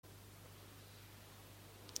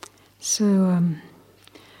So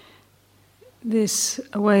this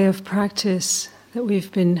way of practice that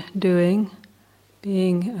we've been doing,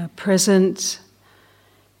 being present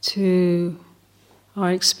to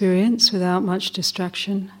our experience without much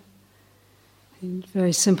distraction.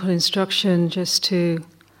 Very simple instruction, just to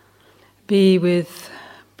be with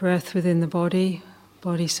breath within the body,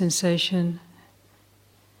 body sensation,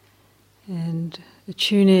 and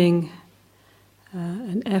attuning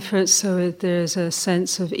an effort so that there's a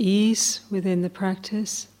sense of ease within the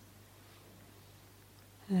practice.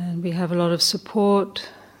 And we have a lot of support,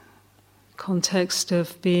 context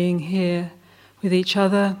of being here with each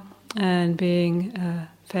other and being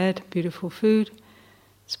fed beautiful food,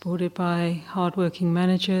 supported by hard-working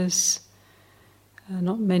managers,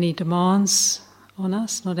 not many demands on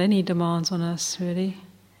us, not any demands on us really.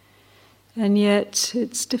 And yet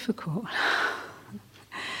it's difficult.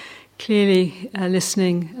 Clearly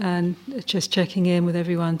listening and just checking in with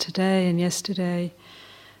everyone today and yesterday,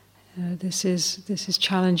 this is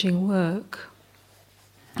challenging work.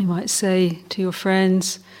 You might say to your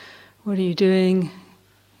friends, what are you doing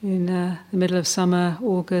in the middle of summer,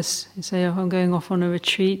 August? You say, oh, I'm going off on a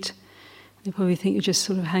retreat. They probably think you're just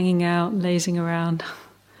sort of hanging out and lazing around,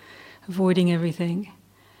 avoiding everything.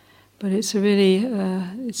 But it's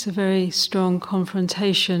it's a very strong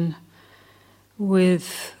confrontation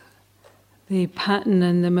with the pattern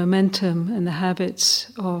and the momentum and the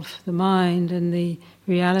habits of the mind and the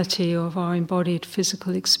reality of our embodied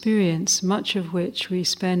physical experience, much of which we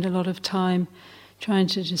spend a lot of time trying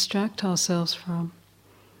to distract ourselves from.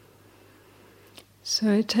 So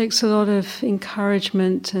it takes a lot of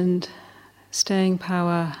encouragement and staying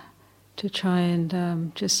power to try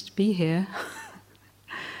and just be here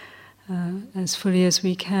as fully as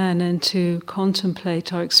we can, and to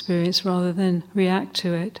contemplate our experience rather than react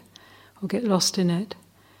to it or get lost in it,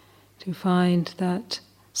 to find that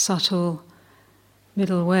subtle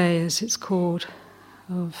middle way, as it's called,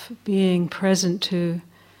 of being present to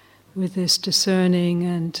with this discerning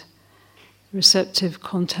and receptive,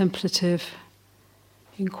 contemplative,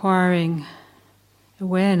 inquiring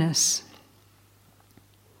awareness.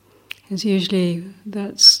 Because usually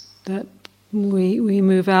that we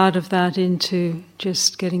move out of that into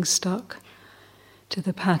just getting stuck to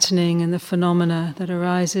the patterning and the phenomena that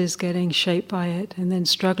arises, getting shaped by it, and then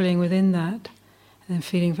struggling within that, and then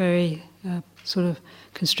feeling very sort of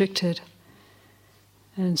constricted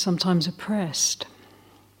and sometimes oppressed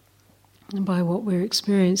by what we're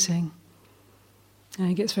experiencing. And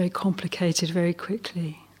it gets very complicated very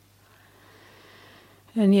quickly.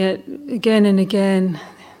 And yet, again and again,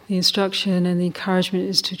 the instruction and the encouragement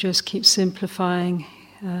is to just keep simplifying,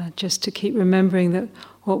 just to keep remembering that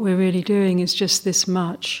what we're really doing is just this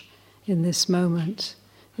much in this moment.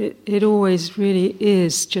 It always really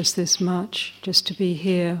is just this much, just to be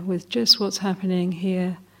here with just what's happening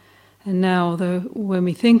here and now. Although when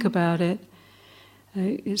we think about it,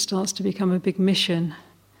 it starts to become a big mission.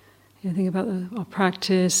 You think about our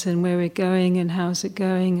practice and where we're going and how's it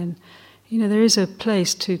going, and there is a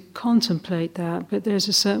place to contemplate that, but there's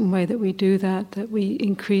a certain way that we do that we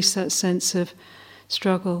increase that sense of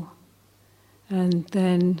struggle, and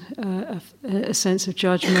then a sense of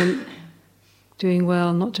judgment, doing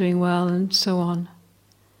well, not doing well, and so on.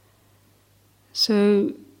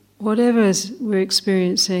 So whatever we're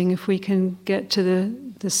experiencing, if we can get to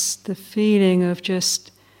the feeling of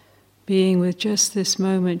just being with just this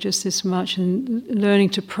moment, just this much, and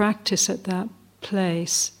learning to practice at that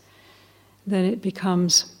place, then it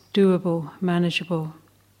becomes doable, manageable.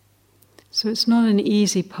 So it's not an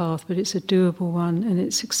easy path, but it's a doable one, and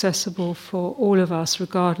it's accessible for all of us,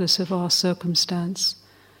 regardless of our circumstance,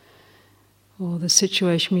 or the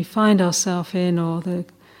situation we find ourselves in, or the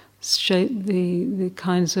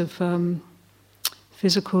kinds of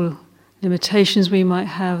physical limitations we might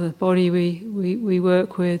have, the body we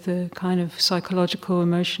work with, the kind of psychological,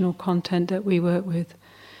 emotional content that we work with,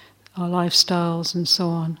 our lifestyles and so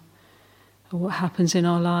on, or what happens in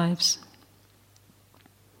our lives.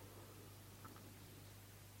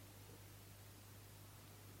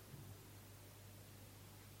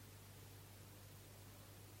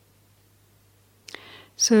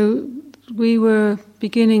 So we were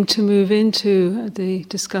beginning to move into the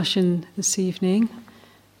discussion this evening.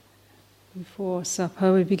 Before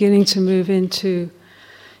supper, we're beginning to move into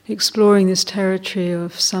exploring this territory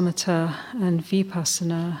of samatha and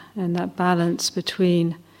vipassana, and that balance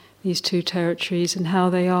between these two territories and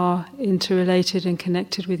how they are interrelated and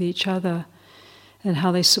connected with each other, and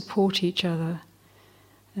how they support each other.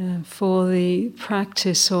 For the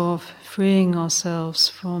practice of freeing ourselves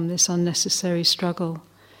from this unnecessary struggle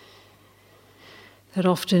that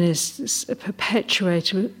often is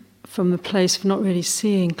perpetuated from the place of not really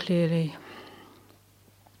seeing clearly.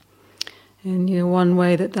 And one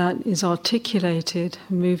way that is articulated,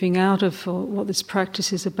 moving out of what this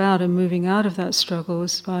practice is about, and moving out of that struggle,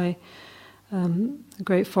 is by a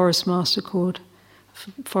great forest master from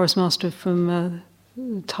the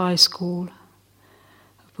Thai school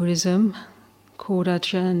of Buddhism, called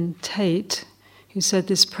Ajahn Tate, who said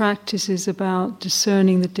this practice is about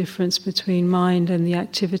discerning the difference between mind and the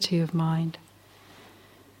activity of mind.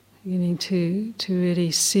 Beginning to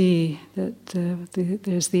really see that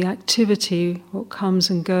there's the activity, what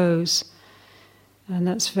comes and goes, and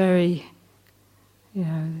that's very,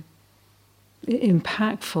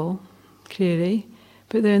 impactful, clearly.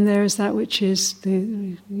 But then there is that which is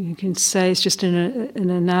you can say it's just an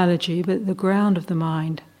analogy, but the ground of the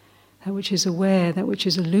mind, that which is aware, that which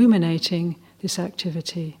is illuminating this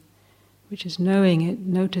activity, which is knowing it,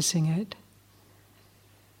 noticing it.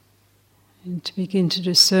 And to begin to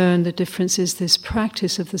discern the differences, this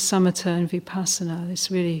practice of the samatha and vipassana, this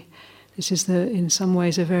is in some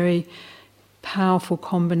ways a very powerful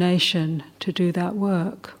combination to do that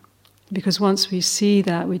work. Because once we see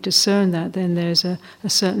that, we discern that, then there's a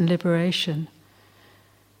certain liberation.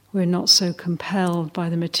 We're not so compelled by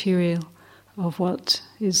the material of what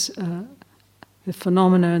is the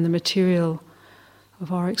phenomena and the material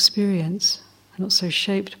of our experience. We're not so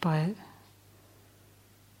shaped by it.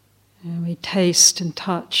 And we taste and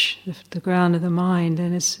touch the ground of the mind,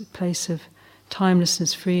 and it's a place of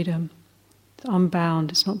timelessness, freedom. It's unbound,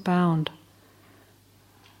 it's not bound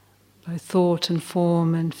by thought and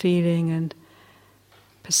form and feeling and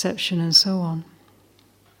perception and so on.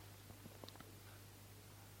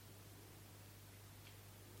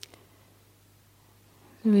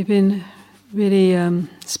 We've been really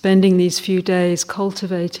spending these few days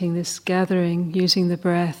cultivating this gathering, using the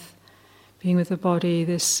breath, being with the body,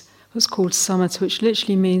 this what's called samatha, which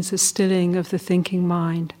literally means the stilling of the thinking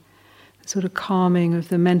mind, the sort of calming of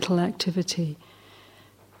the mental activity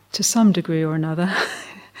to some degree or another.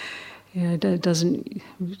 It doesn't,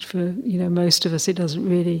 for most of us, it doesn't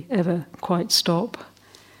really ever quite stop,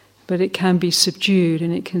 but it can be subdued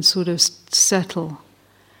and it can sort of settle.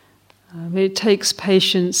 It takes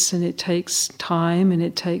patience and it takes time and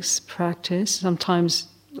it takes practice. Sometimes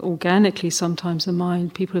organically, sometimes the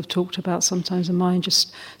mind, people have talked about sometimes the mind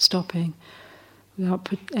just stopping without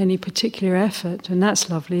any particular effort, and that's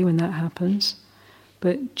lovely when that happens,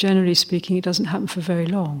 but generally speaking it doesn't happen for very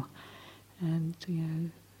long, and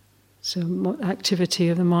so activity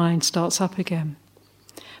of the mind starts up again.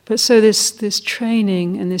 But so this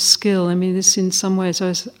training and this skill, this in some ways,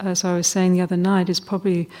 as I was saying the other night, is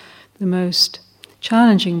probably the most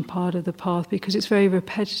challenging part of the path, because it's very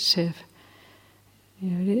repetitive.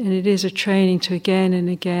 And it is a training to again and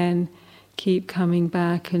again keep coming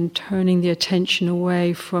back and turning the attention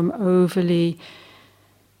away from overly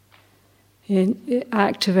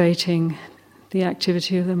activating the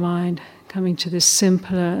activity of the mind, coming to this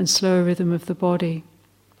simpler and slower rhythm of the body,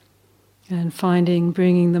 and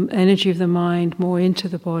bringing the energy of the mind more into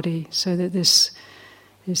the body, so that this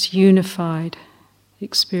unified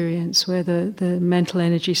experience where the mental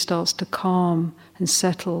energy starts to calm and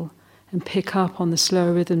settle and pick up on the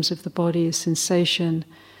slower rhythms of the body, the sensation,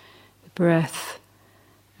 the breath,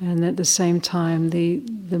 and at the same time the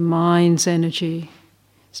mind's energy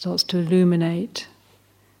starts to illuminate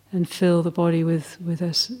and fill the body with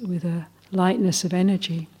a lightness of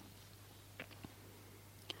energy.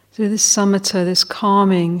 So this samatha, this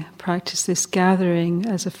calming practice, this gathering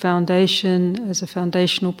as a foundation, as a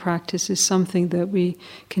foundational practice, is something that we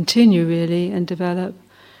continue really and develop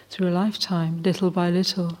through a lifetime, little by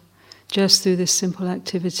little. Just through this simple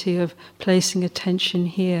activity of placing attention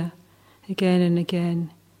here, again and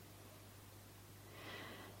again.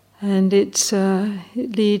 And it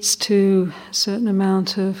leads to a certain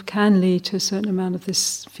amount of, can lead to a certain amount of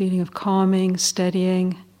this feeling of calming,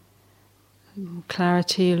 steadying,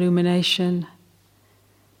 clarity, illumination.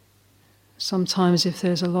 Sometimes if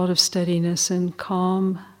there's a lot of steadiness and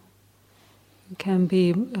calm, it can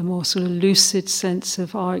be a more sort of lucid sense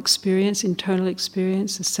of our experience, internal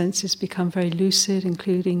experience. The senses become very lucid,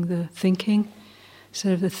 including the thinking.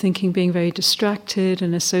 Instead of the thinking being very distracted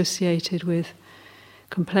and associated with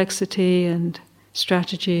complexity and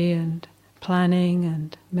strategy and planning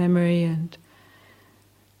and memory, and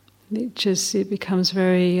it becomes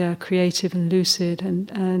very creative and lucid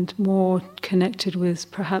and more connected with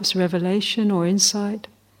perhaps revelation or insight,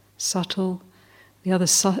 subtle. The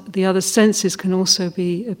other senses can also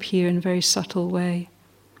appear in a very subtle way.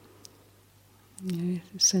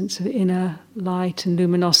 A sense of inner light and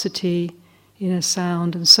luminosity, inner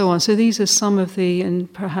sound, and so on. So these are some of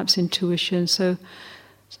and perhaps intuition. So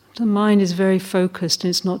The mind is very focused and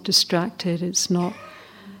it's not distracted, it's not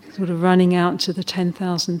sort of running out to the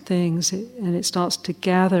 10,000 things, and it starts to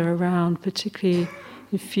gather around, particularly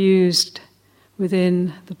infused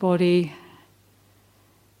within the body,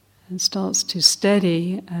 and starts to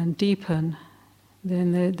steady and deepen,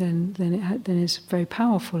 then it's very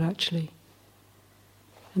powerful actually.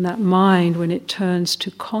 And that mind, when it turns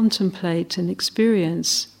to contemplate and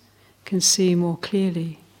experience, can see more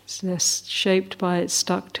clearly. It's less shaped by it,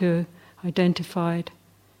 stuck to, identified.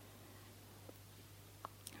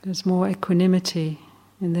 There's more equanimity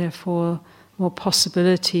and therefore more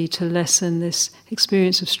possibility to lessen this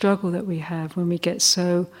experience of struggle that we have when we get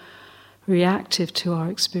so reactive to our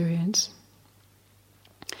experience.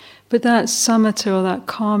 But that samatha, or that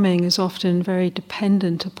calming, is often very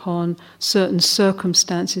dependent upon certain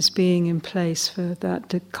circumstances being in place for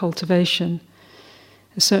that cultivation.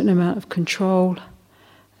 A certain amount of control,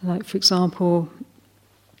 like for example,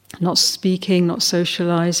 not speaking, not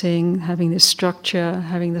socializing, having this structure,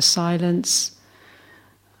 having the silence.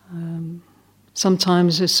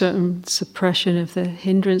 Sometimes a certain suppression of the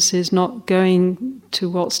hindrances, not going to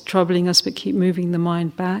what's troubling us, but keep moving the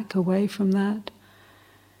mind back away from that.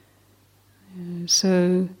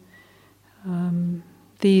 So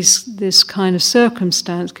this kind of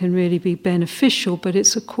circumstance can really be beneficial, but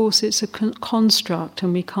it's a construct,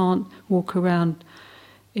 and we can't walk around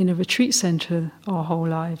in a retreat center our whole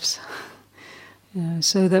lives.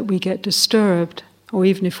 So that we get disturbed, or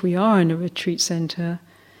even if we are in a retreat center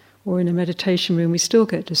or in a meditation room, we still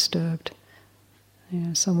get disturbed.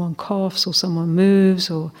 Someone coughs, or someone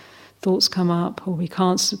moves, or thoughts come up, or we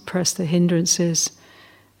can't suppress the hindrances,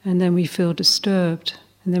 and then we feel disturbed,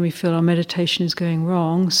 and then we feel our meditation is going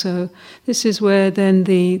wrong. So this is where then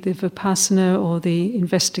the vipassana, or the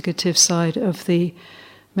investigative side of the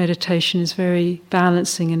meditation, is very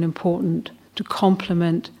balancing and important to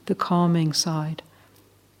complement the calming side,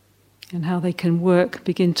 and how they can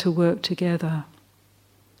begin to work together.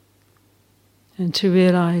 And to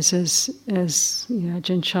realize, as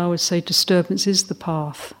Ajahn Chah would say, disturbance is the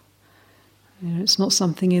path. It's not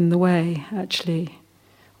something in the way, actually.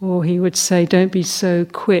 Or he would say, don't be so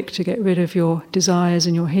quick to get rid of your desires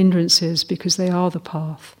and your hindrances, because they are the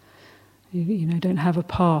path. You don't have a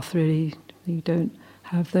path, really. You don't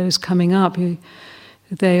have those coming up.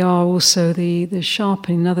 They are also the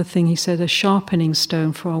sharpening. Another thing he said, a sharpening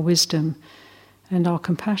stone for our wisdom and our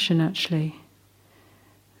compassion, actually.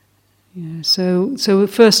 So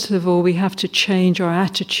first of all, we have to change our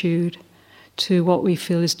attitude to what we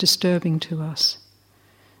feel is disturbing to us.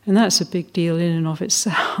 And that's a big deal in and of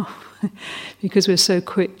itself, because we're so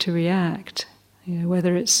quick to react.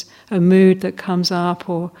 Whether it's a mood that comes up,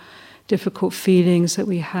 or difficult feelings that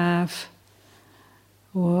we have,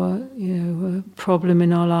 or a problem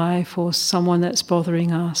in our life, or someone that's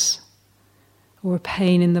bothering us, or a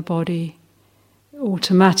pain in the body.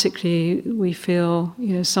 Automatically we feel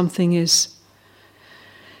something has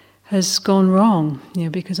gone wrong,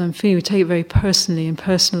 because I'm feeling. We take it very personally and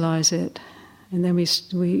personalize it, and then we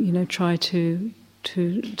try to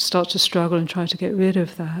start to struggle and try to get rid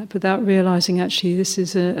of that, without realizing actually this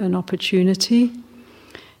is an opportunity.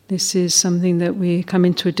 This is something that we come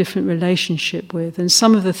into a different relationship with, and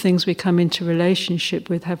some of the things we come into relationship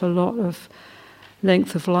with have a lot of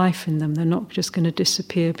length of life in them. They're not just going to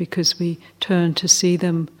disappear because we turn to see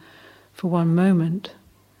them for one moment.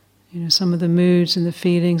 Some of the moods and the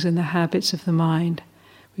feelings and the habits of the mind,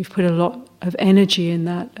 we've put a lot of energy in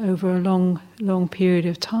that over a long, long period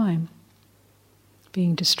of time.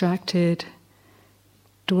 Being distracted,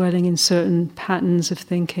 dwelling in certain patterns of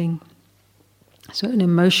thinking, certain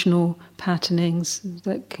emotional patternings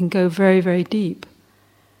that can go very, very deep.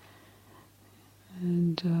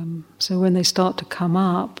 And so when they start to come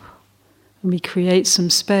up, and we create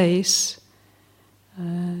some space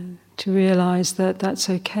to realize that that's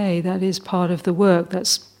okay, that is part of the work,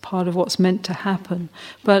 that's part of what's meant to happen.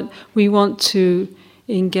 But we want to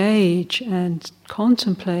engage and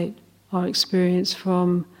contemplate our experience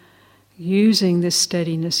from using this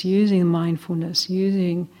steadiness, using mindfulness,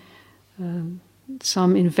 using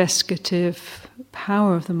some investigative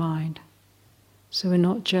power of the mind. So we're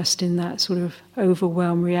not just in that sort of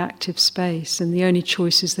overwhelmed, reactive space, and the only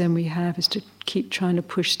choices then we have is to keep trying to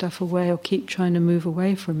push stuff away, or keep trying to move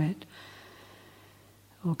away from it,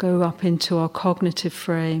 or go up into our cognitive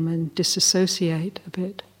frame and disassociate a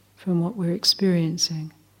bit from what we're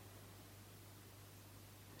experiencing.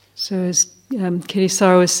 So as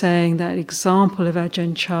Thanissara was saying, that example of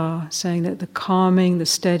Ajahn Chah, saying that the calming, the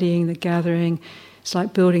steadying, the gathering, it's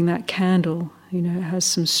like building that candle. It has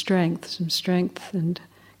some strength and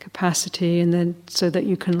capacity, and then so that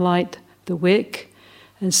you can light the wick,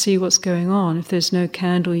 and see what's going on. If there's no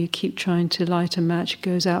candle, you keep trying to light a match, it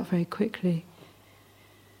goes out very quickly.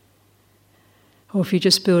 Or if you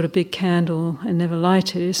just build a big candle and never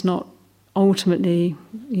light it, it's not ultimately,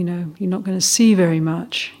 you're not going to see very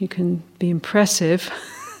much. You can be impressive.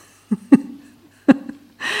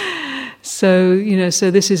 So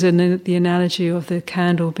this is the analogy of the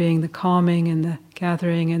candle being the calming and the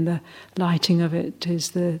gathering, and the lighting of it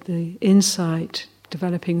is the insight,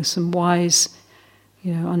 developing some wise,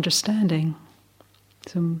 understanding,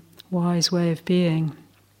 some wise way of being.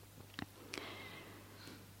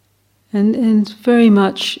 And very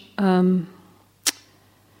much, I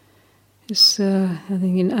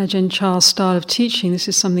think in Ajahn Chah's style of teaching, this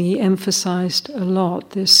is something he emphasized a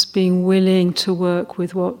lot, this being willing to work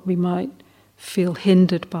with what we might feel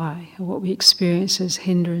hindered by, or what we experience as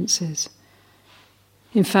hindrances.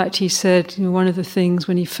 In fact, he said, one of the things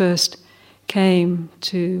when he first came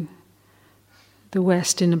to the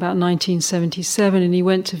West in about 1977, and he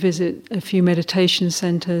went to visit a few meditation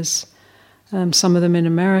centers, some of them in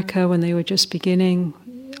America when they were just beginning,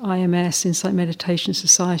 IMS, Insight Meditation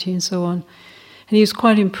Society, and so on. And he was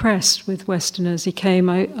quite impressed with Westerners. He came,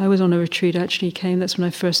 I was on a retreat actually, he came, that's when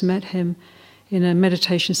I first met him, in a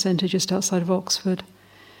meditation center just outside of Oxford.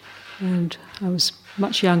 And I was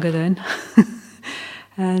much younger then.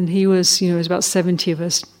 And he was, there was about 70 of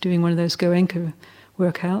us doing one of those Goenka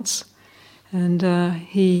workouts. And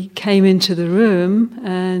he came into the room,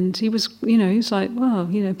 and he was, he was like, wow,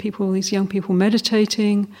 people, these young people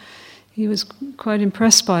meditating. He was quite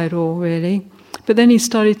impressed by it all, really. But then he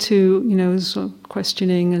started to, sort of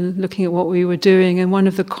questioning and looking at what we were doing. And one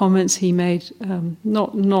of the comments he made,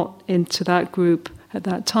 not into that group at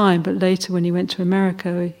that time, but later when he went to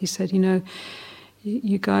America, he said,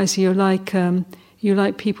 you guys, you're like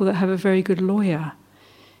people that have a very good lawyer.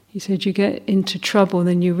 He said, you get into trouble, and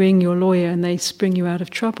then you ring your lawyer, and they spring you out of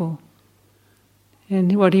trouble.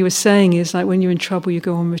 And what he was saying is, like, when you're in trouble, you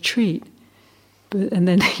go on retreat. And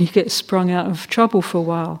then you get sprung out of trouble for a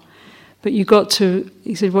while. But he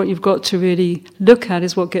said, what you've got to really look at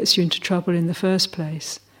is what gets you into trouble in the first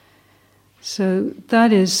place. So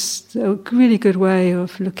that is a really good way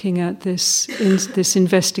of looking at this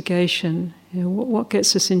investigation. What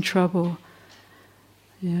gets us in trouble?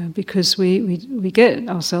 Because we get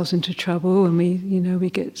ourselves into trouble, and we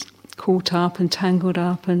get caught up and tangled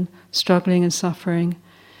up and struggling and suffering.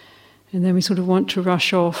 And then we sort of want to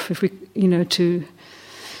rush off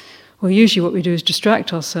usually what we do is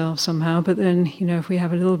distract ourselves somehow, but then, if we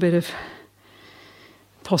have a little bit of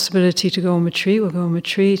possibility to go on retreat, we'll go on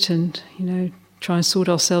retreat and, try and sort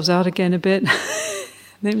ourselves out again a bit.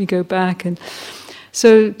 Then we go back. And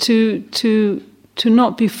so to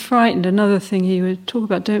not be frightened, another thing he would talk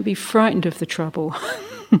about, don't be frightened of the trouble.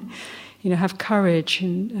 Have courage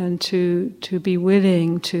and to be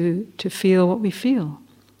willing to feel what we feel,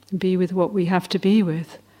 and be with what we have to be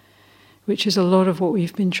with, which is a lot of what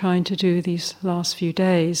we've been trying to do these last few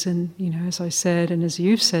days. And, as I said, and as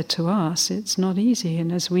you've said to us, it's not easy.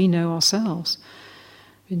 And as we know ourselves,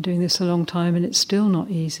 been doing this a long time, and it's still not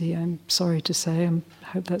easy. I'm sorry to say. I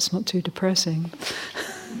hope that's not too depressing.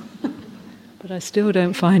 But I still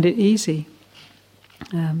don't find it easy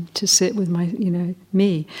to sit with my,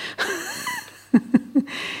 me,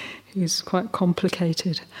 who's quite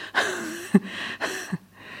complicated.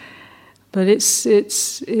 But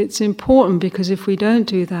it's important, because if we don't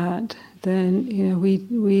do that, then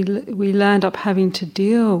we land up having to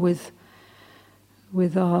deal with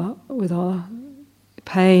our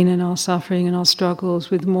pain and our suffering and our struggles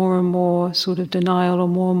with more and more sort of denial, or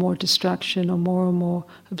more and more distraction, or more and more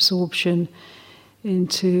absorption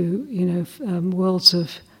into worlds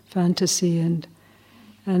of fantasy, and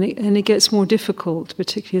it gets more difficult,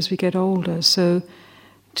 particularly as we get older. So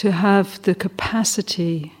to have the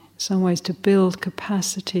capacity, some ways to build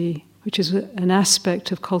capacity, which is an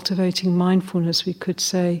aspect of cultivating mindfulness, we could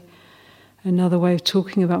say. Another way of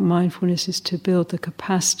talking about mindfulness is to build the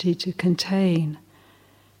capacity to contain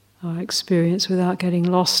our experience without getting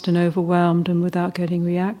lost and overwhelmed, and without getting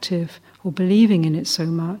reactive or believing in it so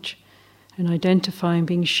much, and identifying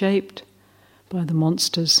being shaped by the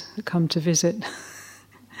monsters that come to visit.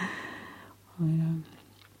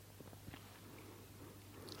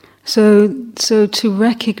 So to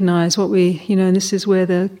recognize what we, and this is where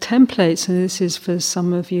the templates, and this is for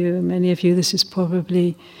some of you, and many of you, this is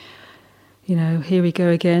probably, here we go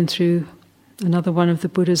again through another one of the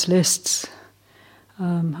Buddha's lists.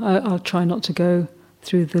 I'll try not to go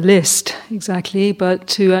through the list exactly, but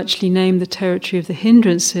to actually name the territory of the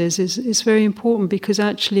hindrances is very important, because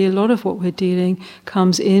actually a lot of what we're dealing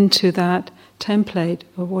comes into that template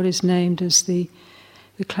of what is named as the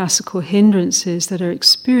the classical hindrances that are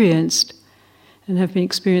experienced and have been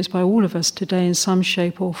experienced by all of us today in some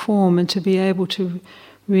shape or form, and to be able to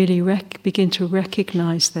really begin to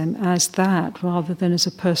recognize them as that rather than as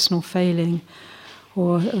a personal failing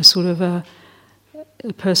or a sort of a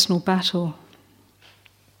personal battle.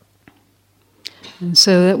 And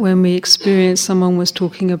so that when we experience, someone was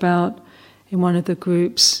talking about in one of the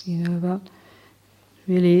groups, about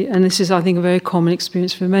really, and this is, I think, a very common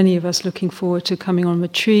experience for many of us, looking forward to coming on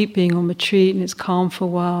retreat, being on retreat, and it's calm for a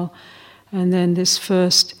while, and then this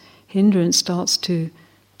first hindrance starts to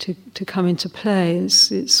come into play.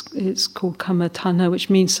 It's called kama tanha, which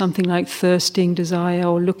means something like thirsting, desire,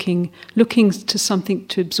 or looking to something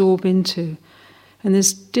to absorb into. And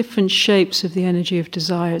there's different shapes of the energy of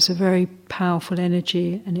desire. It's a very powerful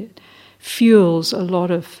energy, and it fuels a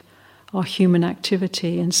lot of our human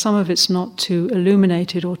activity. And some of it's not too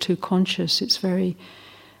illuminated or too conscious. It's very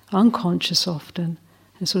unconscious often.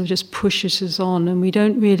 It sort of just pushes us on, and we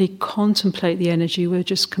don't really contemplate the energy. We're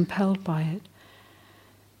just compelled by it.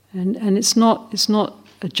 And it's not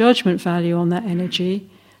a judgment value on that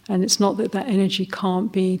energy, and it's not that energy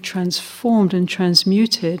can't be transformed and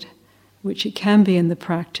transmuted, which it can be in the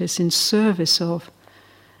practice in service of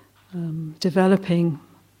developing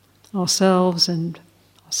ourselves and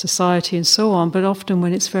our society and so on. But often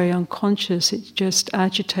when it's very unconscious, it just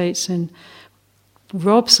agitates and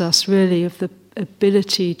robs us really of the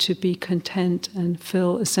ability to be content and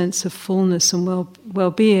feel a sense of fullness and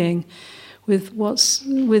well-being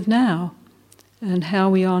with now and how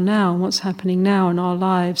we are now and what's happening now in our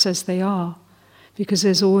lives as they are. Because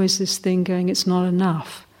there's always this thing going, it's not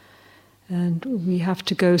enough. And we have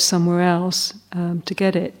to go somewhere else to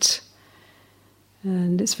get it.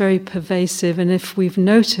 And it's very pervasive. And if we've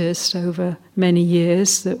noticed over many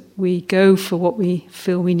years that we go for what we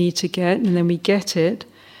feel we need to get, and then we get it,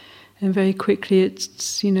 and very quickly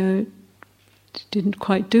it's, didn't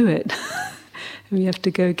quite do it. We have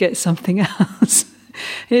to go get something else.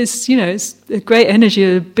 It's a great energy.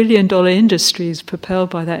 $1 billion industry is propelled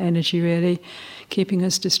by that energy, really, keeping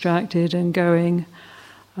us distracted and going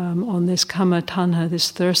on this kama tanha, this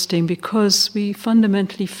thirsting, because we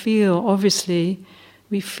fundamentally feel, obviously,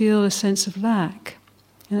 we feel a sense of lack.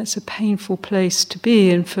 And it's a painful place to be.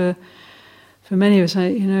 And for many of us,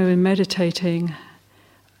 in meditating,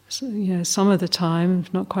 some of the time,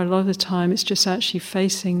 not quite a lot of the time, it's just actually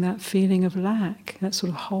facing that feeling of lack, that sort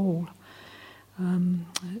of hole.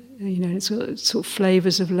 It's sort of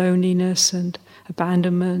flavors of loneliness and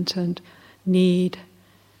abandonment and need.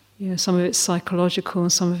 Some of it's psychological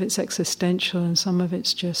and some of it's existential and some of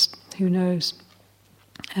it's just, who knows.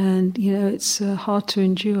 And, it's hard to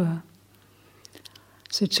endure.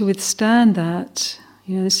 So to withstand that,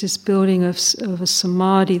 this is building of a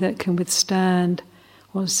samadhi that can withstand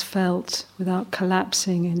what's felt without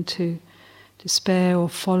collapsing into despair or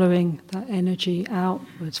following that energy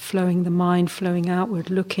outwards, the mind flowing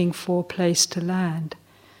outward, looking for a place to land.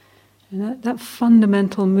 And that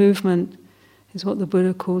fundamental movement is what the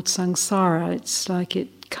Buddha called Thanissara. It's like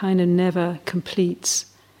it kind of never completes.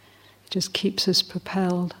 It just keeps us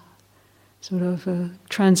propelled, sort of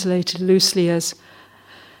translated loosely as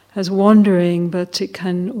wandering, but it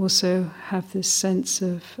can also have this sense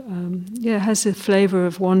of, it has a flavor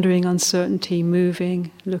of wandering, uncertainty,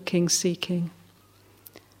 moving, looking, seeking.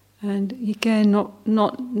 And again,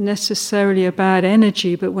 not necessarily a bad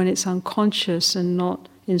energy, but when it's unconscious and not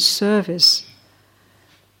in service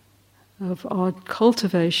of our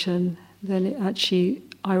cultivation, then it actually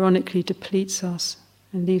ironically depletes us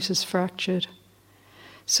and leaves us fractured.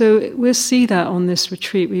 So we'll see that on this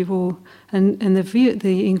retreat. And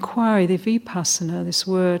the inquiry, the vipassana, this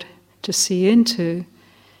word to see into,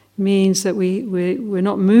 means that we're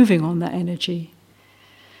not moving on that energy,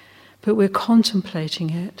 but we're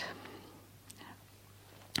contemplating it.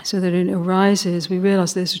 So that it arises, we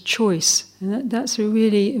realize there's a choice. And that's a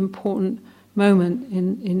really important moment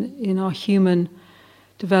in our human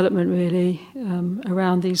development, really,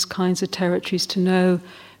 around these kinds of territories, to know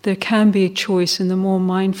there can be a choice, and the more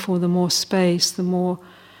mindful, the more space, the more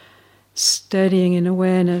steadying in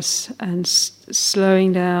awareness and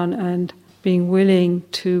slowing down and being willing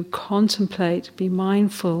to contemplate, be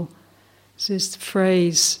mindful. There's this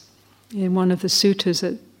phrase in one of the suttas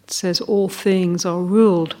that says all things are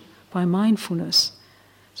ruled by mindfulness.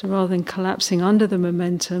 So rather than collapsing under the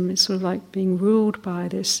momentum, it's sort of like being ruled by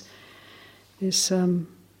this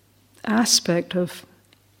aspect of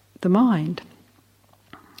the mind,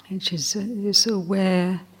 which is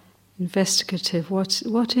aware, investigative.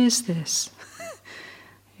 What is this?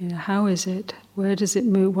 How is it? Where does it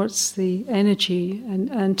move? What's the energy?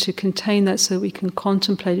 And to contain that so we can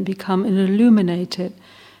contemplate and become and illuminate it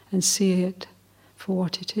and see it for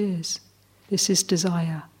what it is. This is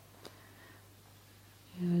desire.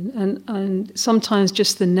 And sometimes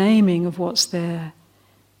just the naming of what's there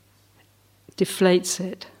deflates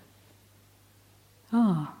it.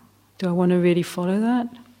 Do I want to really follow that?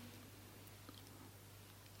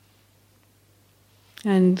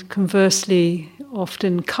 And conversely,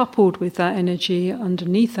 often coupled with that energy,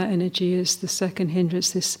 underneath that energy is the second hindrance,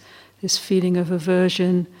 this feeling of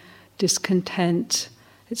aversion, discontent,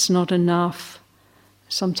 it's not enough.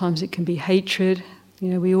 Sometimes it can be hatred.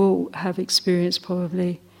 We all have experienced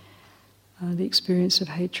probably the experience of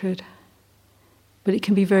hatred. But it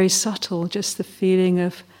can be very subtle, just the feeling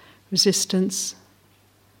of resistance,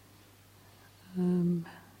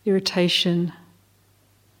 irritation.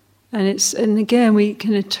 And again, we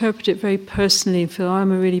can interpret it very personally and feel, I'm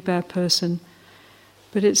a really bad person.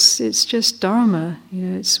 But it's just dharma.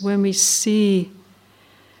 It's when we see,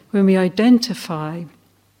 when we identify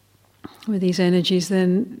with these energies,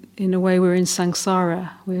 then in a way we're in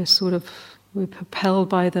samsara. We're propelled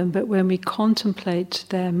by them. But when we contemplate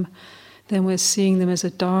them, then we're seeing them as a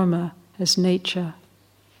dharma, as nature.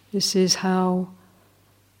 This is how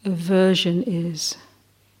aversion is.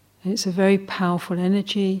 And it's a very powerful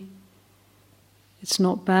energy. It's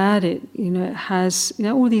not bad. It has,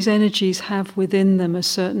 all these energies have within them a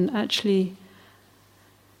certain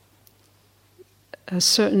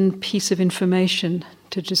piece of information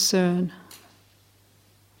to discern.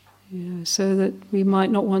 So that we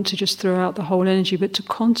might not want to just throw out the whole energy, but to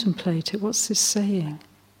contemplate it. What's this saying?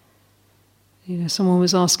 Someone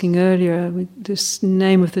was asking earlier, this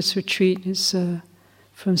name of this retreat is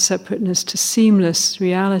from separateness to seamless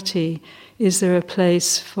reality. Is there a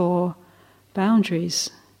place for boundaries?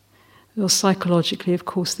 Well, psychologically, of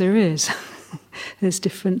course, there is. There's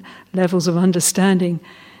different levels of understanding.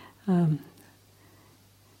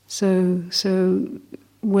 So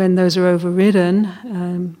when those are overridden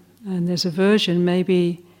and there's aversion,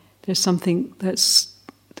 maybe there's something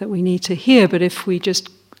that we need to hear. But if we just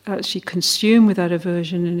actually consume with that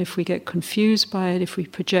aversion, and if we get confused by it, if we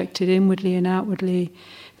project it inwardly and outwardly,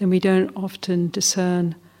 then we don't often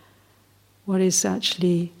discern what is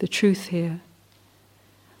actually the truth here.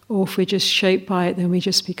 Or if we're just shaped by it, then we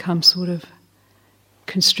just become sort of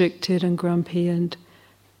constricted and grumpy, and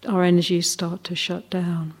our energies start to shut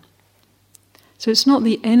down. So it's not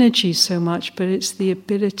the energy so much, but it's the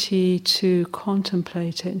ability to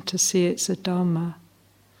contemplate it and to see it's a dharma.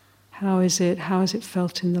 How is it? How is it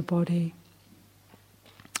felt in the body?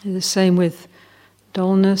 And the same with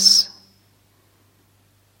dullness.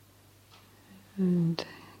 And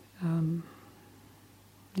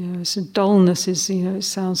so dullness is, it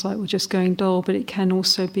sounds like we're just going dull, but it can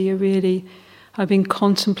also be I've been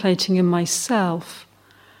contemplating in myself,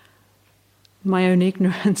 my own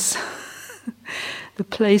ignorance, the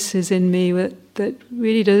places in me that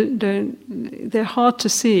really don't, they're hard to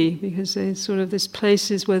see, because they're sort of these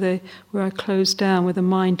places where I close down, where the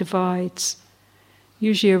mind divides,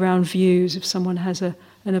 usually around views. If someone has an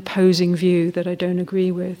opposing view that I don't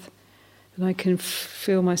agree with, then I can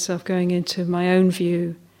feel myself going into my own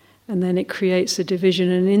view, and then it creates a division.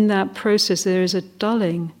 And in that process there is a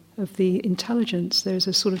dulling of the intelligence. There's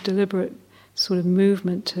a sort of deliberate sort of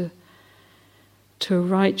movement to a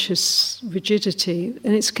righteous rigidity.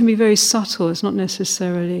 And it can be very subtle. It's not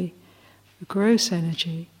necessarily a gross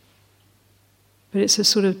energy, but it's a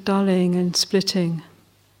sort of dulling and splitting.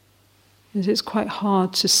 It's quite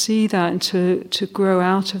hard to see that and to grow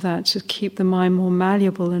out of that, to keep the mind more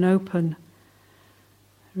malleable and open,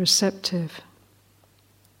 receptive.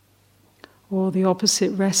 Or the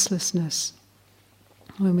opposite, restlessness.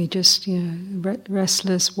 When we just,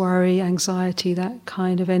 restless, worry, anxiety, that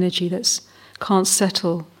kind of energy that can't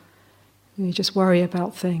settle. We just worry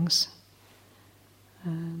about things.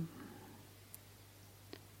 And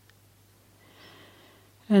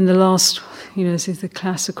the last, this is the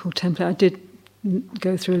classical template. I did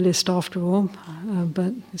go through a list after all,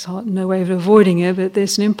 but it's hard, no way of avoiding it. But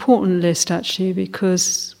there's an important list actually,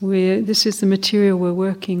 because this is the material we're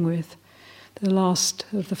working with. The last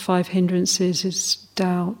of the 5 hindrances is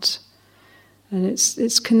doubt, and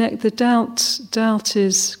the doubt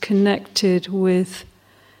is connected with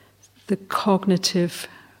the cognitive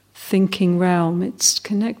thinking realm. It's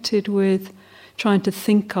connected with trying to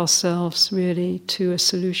think ourselves really to a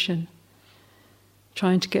solution,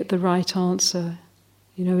 trying to get the right answer.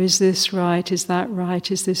 Is this right? Is that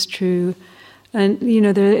right? Is this true? And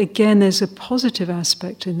there's a positive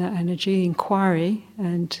aspect in that energy, inquiry,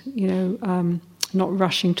 and not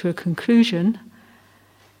rushing to a conclusion.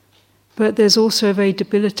 But there's also a very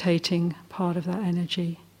debilitating part of that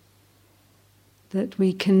energy, that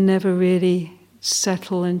we can never really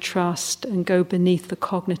settle and trust and go beneath the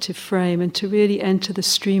cognitive frame, and to really enter the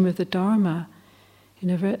stream of the Dharma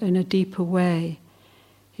in a deeper way.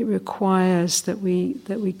 It requires that we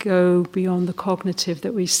go beyond the cognitive,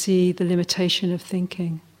 that we see the limitation of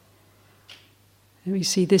thinking. And we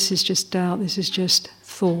see this is just doubt, this is just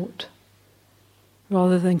thought,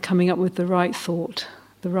 rather than coming up with the right thought,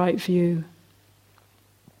 the right view,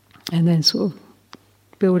 and then sort of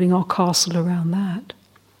building our castle around that.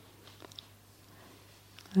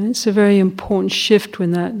 And it's a very important shift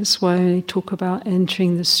when that's why when they talk about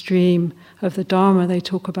entering the stream of the Dharma, they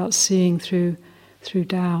talk about seeing through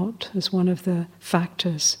doubt as one of the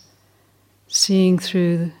factors. Seeing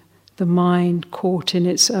through the mind caught in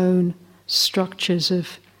its own structures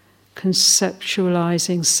of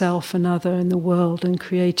conceptualizing self and other in the world and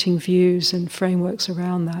creating views and frameworks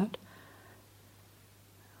around that.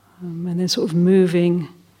 And then sort of moving,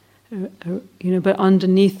 but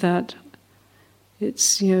underneath that,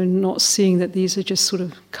 it's, not seeing that these are just sort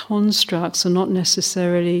of constructs and not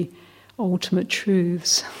necessarily ultimate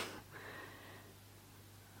truths.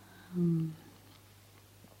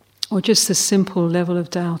 Or just the simple level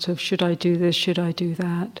of doubt of, should I do this, should I do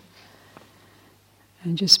that?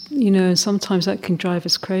 And just, sometimes that can drive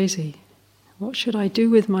us crazy. What should I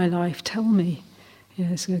do with my life? Tell me.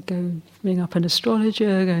 So go ring up an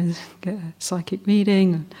astrologer, go and get a psychic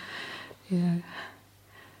reading.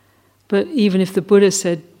 But even if the Buddha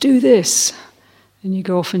said, do this, and you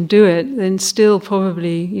go off and do it, then still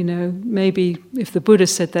probably, maybe if the Buddha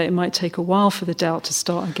said that, it might take a while for the doubt to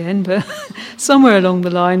start again, but somewhere along the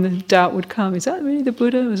line the doubt would come. Is that really the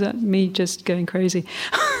Buddha? Or is that me just going crazy?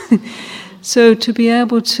 So to be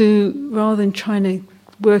able to, rather than trying to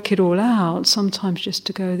work it all out, sometimes just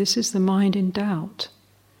to go, this is the mind in doubt.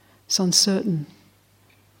 It's uncertain.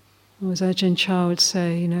 Or as Ajahn Chah would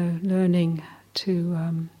say, learning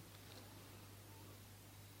to...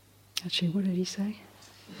 Actually, what did he say?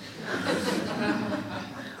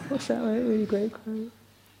 What's that really great quote?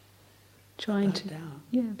 Trying about to... doubt.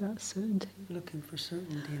 Yeah, about certainty. Looking for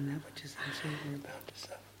certainty in that which is uncertain or about to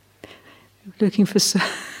suffer.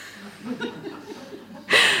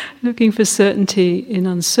 Looking for certainty in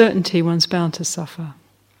uncertainty, one's bound to suffer.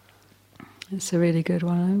 It's a really good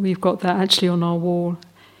one. We've got that actually on our wall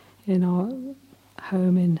in our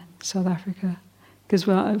home in South Africa, because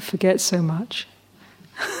I forget so much.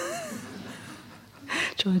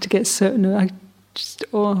 Trying to get certain, I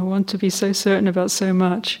want to be so certain about so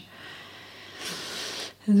much.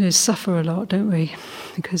 And we suffer a lot, don't we,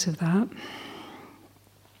 because of that.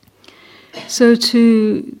 So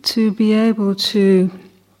to be able to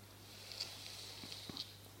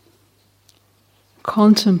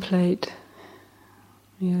contemplate,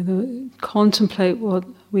 contemplate what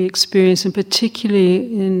we experience, and particularly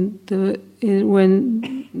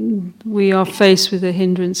when we are faced with the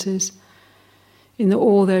hindrances, in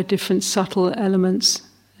all their different subtle elements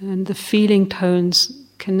and the feeling tones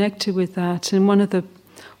connected with that. And one of the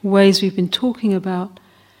ways we've been talking about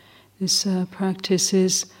this practice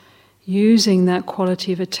is using that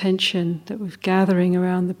quality of attention that we're gathering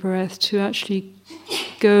around the breath to actually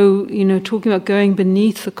go, talking about going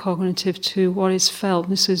beneath the cognitive to what is felt.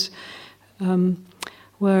 This is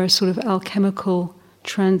where a sort of alchemical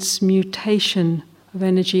transmutation of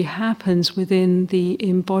energy happens within the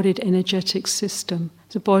embodied energetic system.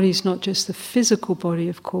 The body is not just the physical body,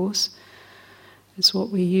 of course. It's what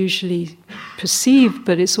we usually perceive,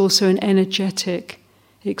 but it's also an energetic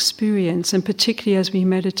experience. And particularly as we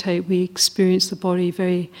meditate, we experience the body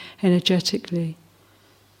very energetically.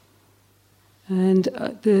 And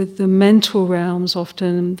the mental realms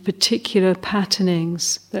often, particular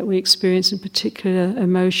patternings that we experience in particular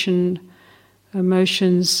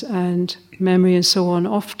emotions and memory and so on,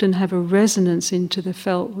 often have a resonance into the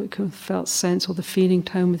felt sense or the feeling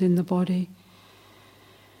tone within the body.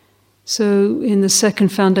 So in the second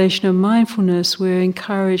foundation of mindfulness, we're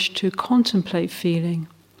encouraged to contemplate feeling.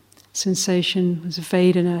 Sensation is a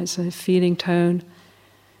Vedana, it's a feeling tone,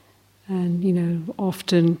 and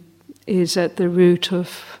often is at the root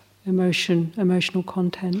of emotional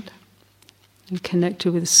content. And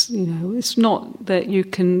connected with, it's not that you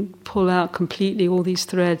can pull out completely all these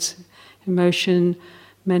threads: emotion,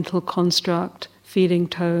 mental construct, feeling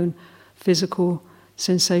tone, physical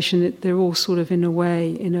sensation. That they're all sort of in a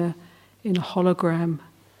way in a hologram.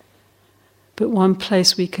 But one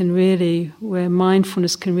place where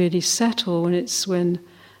mindfulness can really settle, and it's when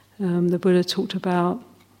the Buddha talked about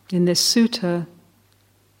in this sutta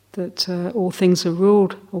that all things are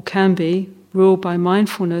ruled, or can be, ruled by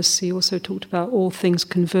mindfulness, he also talked about all things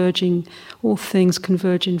converge in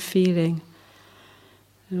feeling.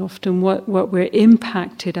 And often what we're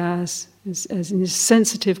impacted as in a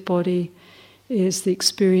sensitive body, is the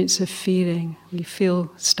experience of feeling. We feel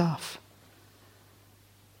stuff.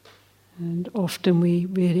 And often we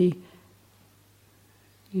really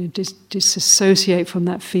disassociate from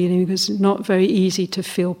that feeling because it's not very easy to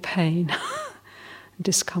feel pain,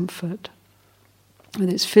 discomfort. And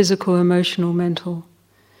it's physical, emotional, mental.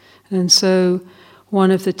 And so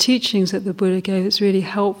one of the teachings that the Buddha gave that's really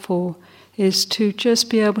helpful is to just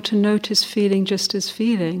be able to notice feeling just as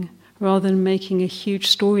feeling, rather than making a huge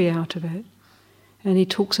story out of it. And he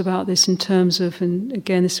talks about this in terms of, and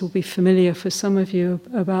again this will be familiar for some of you,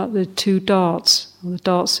 about the two darts, or the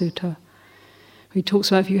Dart Sutta. He talks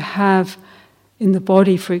about if you have in the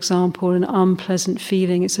body, for example, an unpleasant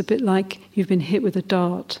feeling, it's a bit like you've been hit with a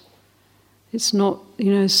dart. It's not,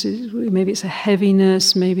 maybe it's a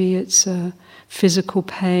heaviness, maybe it's a physical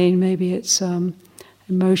pain, maybe it's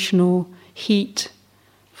emotional heat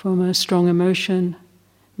from a strong emotion.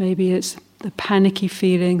 Maybe it's the panicky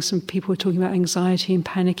feelings. Some people are talking about anxiety and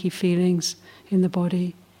panicky feelings in the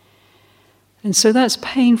body. And so that's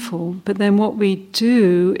painful. But then what we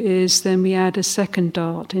do is then we add a second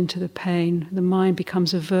dart into the pain. The mind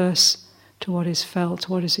becomes averse to what is felt,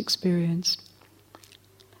 what is experienced.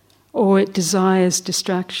 Or it desires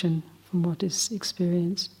distraction from what is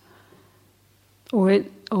experienced.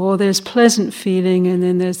 Or there's pleasant feeling, and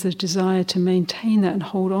then there's the desire to maintain that and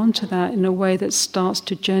hold on to that in a way that starts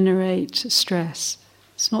to generate stress.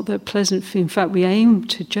 It's not that pleasant feeling. In fact, we aim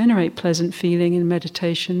to generate pleasant feeling in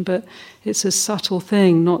meditation, but it's a subtle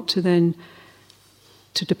thing not to then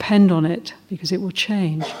to depend on it, because it will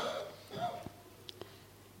change.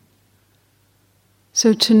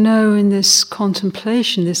 So to know in this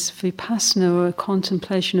contemplation, this vipassana or a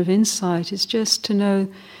contemplation of insight, is just to know.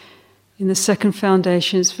 In the second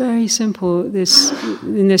foundation, it's very simple.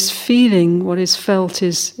 In this feeling, what is felt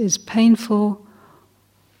is painful,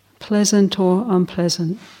 pleasant or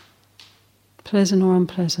unpleasant. Pleasant or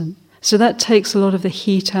unpleasant. So that takes a lot of the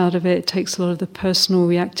heat out of it. It takes a lot of the personal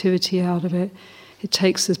reactivity out of it. It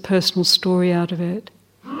takes the personal story out of it.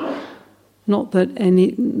 Not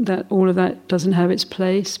that all of that doesn't have its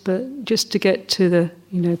place, but just to get to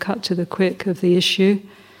the cut to the quick of the issue.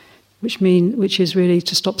 Which is really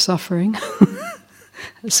to stop suffering.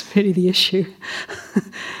 That's really the issue,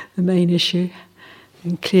 the main issue.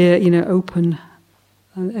 And clear, open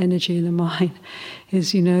energy in the mind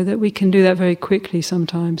is, that we can do that very quickly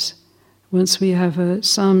sometimes. Once we have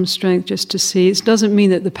some strength just to see, it doesn't mean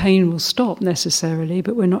that the pain will stop necessarily,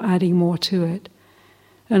 but we're not adding more to it.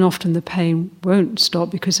 And often the pain won't stop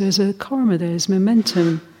because there's a karma, there's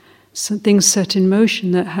momentum, some things set in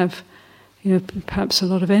motion that have perhaps a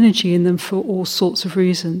lot of energy in them for all sorts of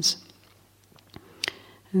reasons.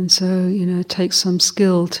 And so, it takes some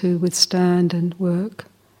skill to withstand and work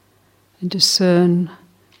and discern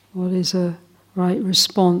what is a right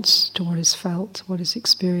response to what is felt, what is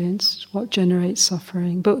experienced, what generates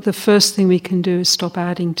suffering. But the first thing we can do is stop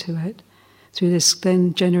adding to it, through this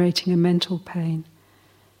then generating a mental pain.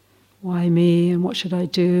 Why me, and what should I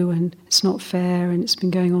do, and it's not fair, and it's been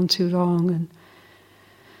going on too long, and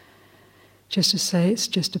just to say it's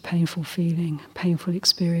just a painful feeling, painful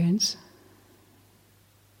experience.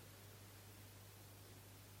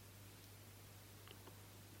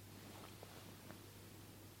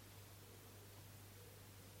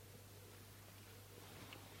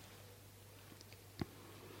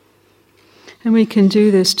 And we can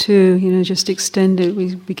do this too, just extend it,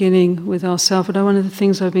 we're beginning with ourselves. But one of the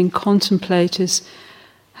things I've been contemplating is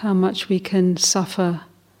how much we can suffer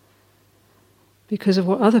because of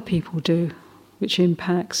what other people do, which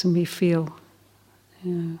impacts and we feel.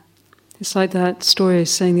 It's like that story I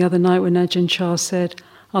was saying the other night when Ajahn Chah said,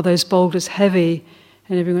 "Are those boulders heavy?"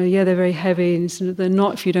 And everyone, "Yeah, they're very heavy." And he said, "They're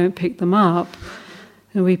not if you don't pick them up."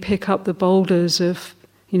 And we pick up the boulders of,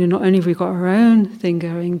 not only have we got our own thing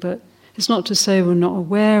going, but it's not to say we're not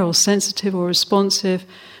aware or sensitive or responsive,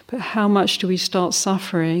 but how much do we start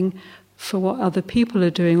suffering for what other people are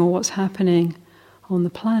doing or what's happening on the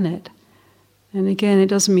planet? And again, it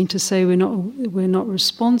doesn't mean to say we're not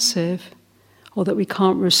responsive, or that we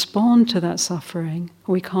can't respond to that suffering,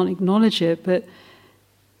 or we can't acknowledge it, but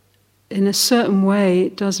in a certain way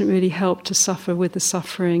it doesn't really help to suffer with the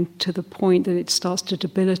suffering to the point that it starts to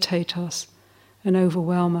debilitate us and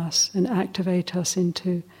overwhelm us and activate us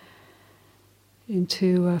into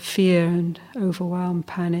fear and overwhelm,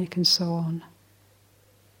 panic and so on.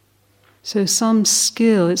 So some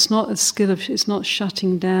skill, it's not a skill of, it's not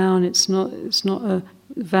shutting down, it's not a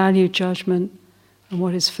value judgment on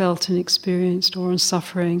what is felt and experienced, or on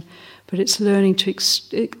suffering, but it's learning to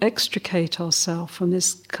extricate ourselves from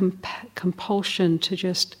this compulsion to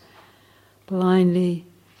just blindly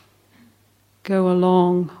go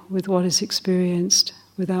along with what is experienced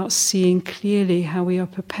without seeing clearly how we are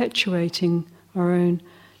perpetuating our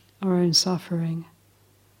own suffering.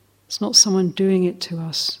 It's not someone doing it to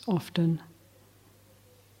us often.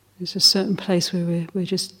 There's a certain place where we're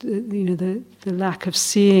just, the lack of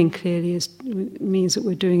seeing clearly means that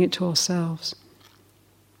we're doing it to ourselves,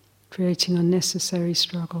 creating unnecessary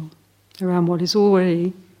struggle around what is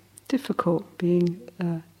already difficult. Being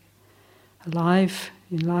alive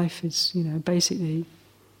in life is, basically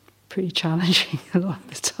pretty challenging a lot of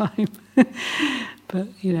the time. But,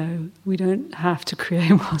 we don't have to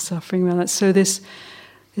create more suffering around that. So this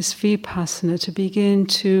vipassana, to begin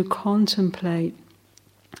to contemplate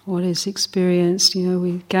what is experienced,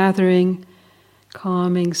 we're gathering,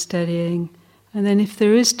 calming, steadying, and then if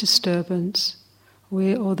there is disturbance,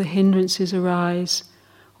 or the hindrances arise,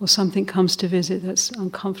 or something comes to visit that's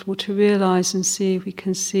uncomfortable, to realize and see if we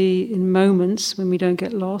can see in moments when we don't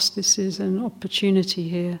get lost. This is an opportunity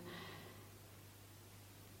here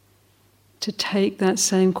to take that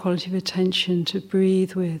same quality of attention, to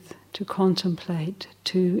breathe with, to contemplate,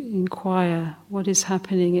 to inquire what is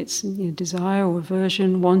happening. It's desire or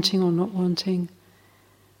aversion, wanting or not wanting,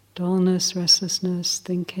 dullness, restlessness,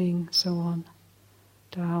 thinking, so on,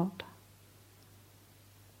 doubt.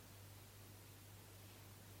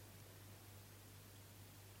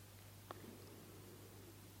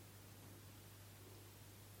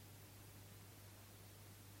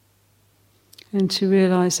 And to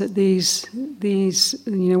realize that these,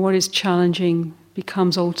 what is challenging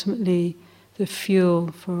becomes ultimately the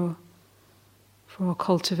fuel for our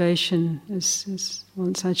cultivation. As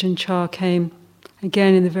once Ajahn Chah came,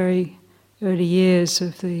 again in the very early years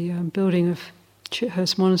of the building of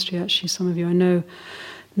Chithurst Monastery. Actually, some of you I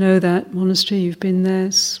know that monastery. You've been there.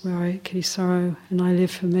 It's where Thanissara and I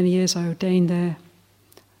lived for many years. I ordained there,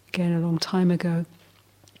 again a long time ago.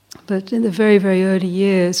 But in the very, very early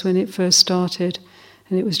years when it first started,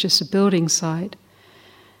 and it was just a building site,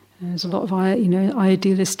 there's a lot of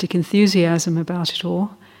idealistic enthusiasm about it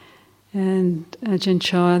all. And Ajahn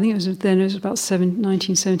Chah, I think it was about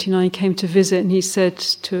 1979, he came to visit, and he said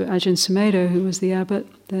to Ajahn Sumedho, who was the abbot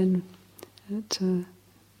then,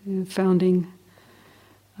 founding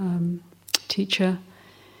teacher,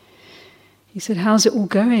 he said, "How's it all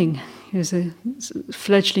going?" It was a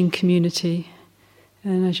fledgling community.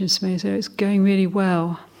 And Ajahn Sumedho said, "It's going really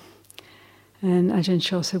well." And Ajahn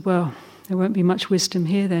Chah said, "Well, there won't be much wisdom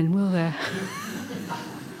here then, will there?"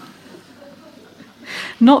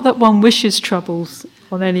 Not that one wishes troubles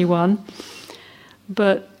on anyone,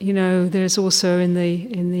 but there's also in the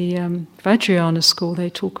Vajrayana school they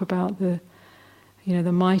talk about the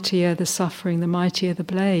mightier the suffering, the mightier the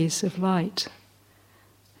blaze of light.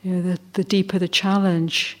 The deeper the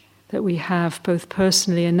challenge that we have, both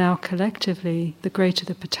personally and now collectively, the greater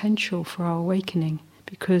the potential for our awakening.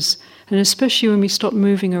 And especially when we stop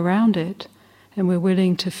moving around it, and we're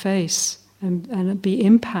willing to face and be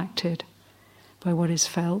impacted by what is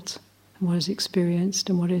felt and what is experienced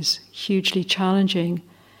and what is hugely challenging,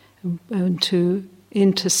 and to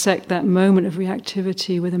intersect that moment of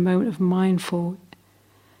reactivity with a moment of mindful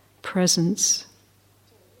presence,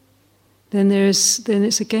 then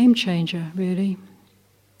it's a game changer, really.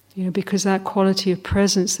 Because that quality of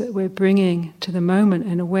presence that we're bringing to the moment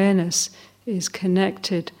and awareness is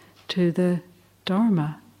connected to the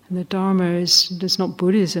Dharma. And the Dharma is not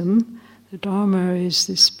Buddhism. The Dharma is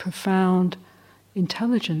this profound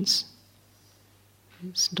intelligence.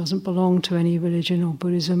 It doesn't belong to any religion or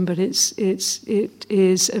Buddhism, but it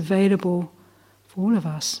is available for all of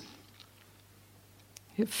us.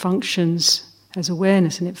 It functions as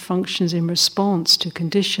awareness, and it functions in response to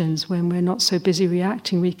conditions. When we're not so busy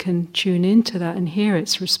reacting, we can tune into that and hear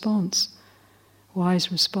its response,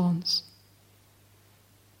 wise response.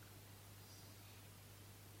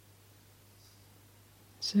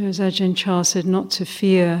 So as Ajahn Chah said, not to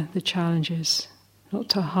fear the challenges, not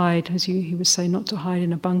to hide, as he would say, not to hide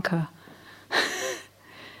in a bunker,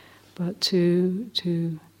 but to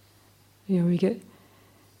we get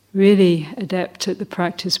really adept at the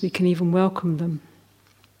practice, we can even welcome them.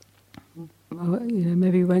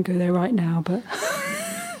 Maybe we won't go there right now, but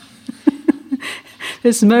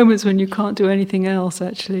there's moments when you can't do anything else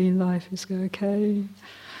actually in life. Just go, okay,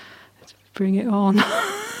 let's bring it on.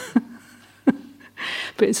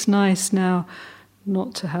 But it's nice now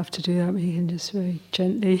not to have to do that. We can just very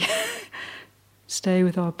gently stay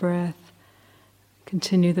with our breath,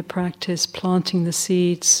 continue the practice, planting the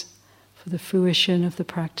seeds for the fruition of the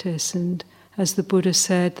practice, and as the Buddha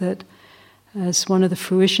said, that as one of the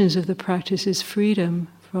fruitions of the practice is freedom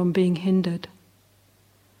from being hindered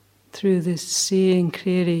through this seeing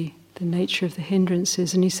clearly the nature of the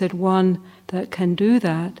hindrances. And he said one that can do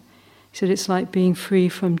that, he said it's like being free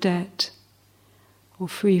from debt, or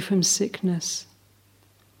free from sickness,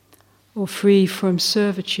 or free from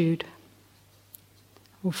servitude,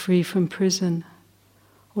 or free from prison,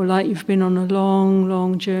 or like you've been on a long,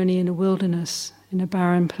 long journey in a wilderness, in a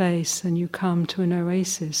barren place, and you come to an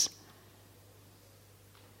oasis,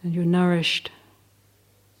 and you're nourished.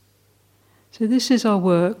 So this is our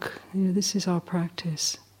work, this is our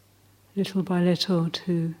practice, little by little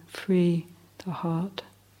to free the heart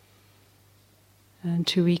and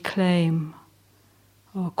to reclaim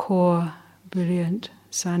our core, brilliant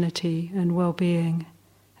sanity and well-being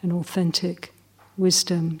and authentic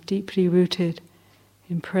wisdom, deeply rooted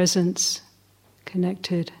in presence,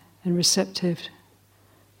 connected and receptive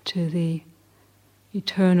to the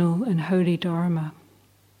eternal and holy Dharma.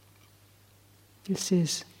 This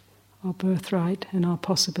is our birthright and our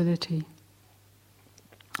possibility.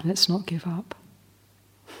 Let's not give up.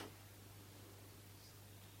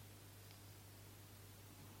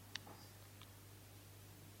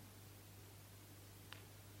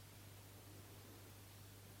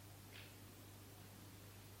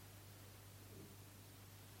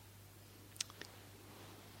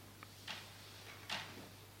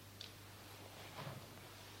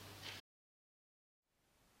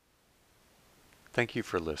 Thank you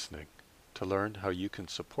for listening. To learn how you can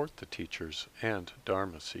support the teachers and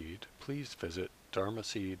Dharma Seed, please visit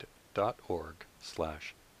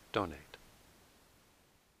dharmaseed.org/donate.